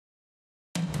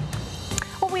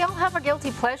we all have our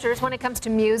guilty pleasures when it comes to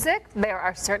music. There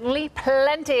are certainly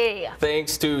plenty.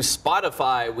 Thanks to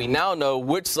Spotify, we now know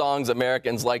which songs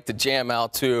Americans like to jam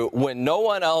out to when no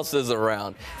one else is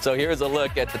around. So here's a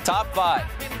look at the top 5.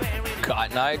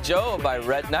 Cotton Eye Joe by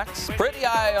Rednecks. Pretty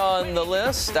high on the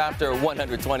list after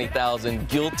 120,000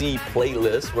 guilty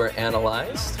playlists were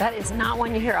analyzed. That is not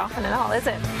one you hear often at all, is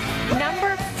it?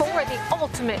 Number 4, the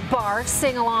ultimate bar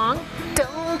sing-along.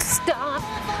 Don't Stop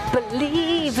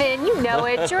Believing. You know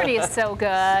it. Journey is so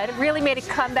good. Really made a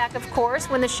comeback, of course,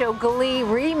 when the show Glee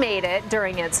remade it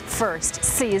during its first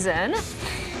season.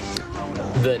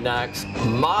 The next,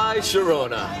 My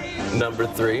Sharona. Number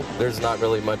 3. There's not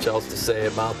really much else to say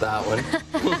about that one.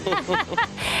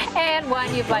 And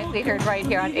one you've likely heard right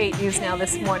here on 8 News Now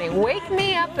this morning. Wake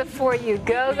Me Up Before You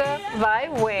Go Go by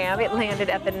Wham. It landed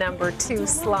at the number 2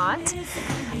 slot.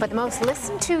 But the most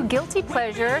listened to guilty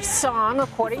pleasure song,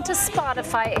 according to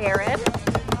Spotify, Aaron.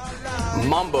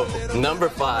 Mambo, number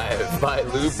 5 by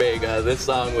Lou Bega. This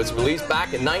song was released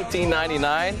back in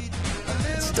 1999.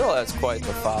 It still has quite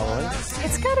the following.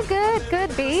 It's got a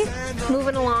good beat,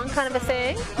 moving along kind of a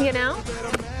thing, you know?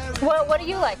 What do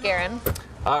you like, Aaron?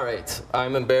 All right,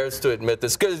 I'm embarrassed to admit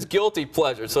this because it's guilty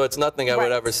pleasure, so it's nothing I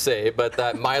would ever say, but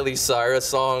that Miley Cyrus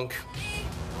song,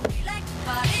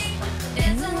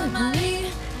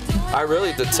 I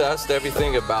really detest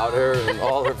everything about her and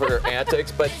all of her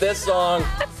antics, but this song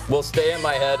will stay in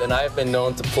my head, and I've been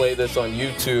known to play this on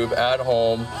YouTube at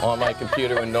home on my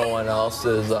computer when no one else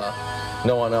is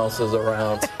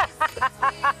around.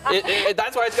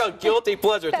 That's why it's called guilty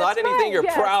pleasure. It's not anything you're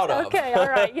proud of. Okay, all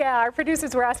right. Yeah, our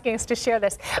producers were asking us to share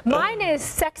this. Mine is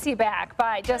Sexy Back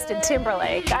by Justin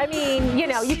Timberlake. I mean, you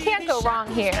know, you can't go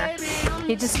wrong here.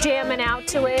 You're just jamming out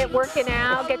to it, working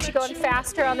out, get you going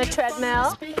faster on the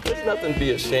treadmill. There's nothing to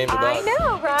be ashamed about. I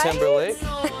know, right? Timberlake.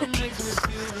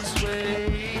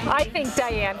 I think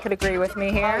Diane could agree with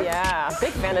me here. Oh, yeah.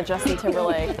 Big fan of Justin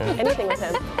Timberlake. Anything with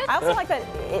him. I also like that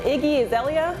Iggy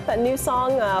Azalea, that new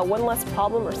song, One Less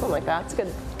Problem or something like that. It's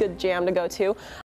a good jam to go to.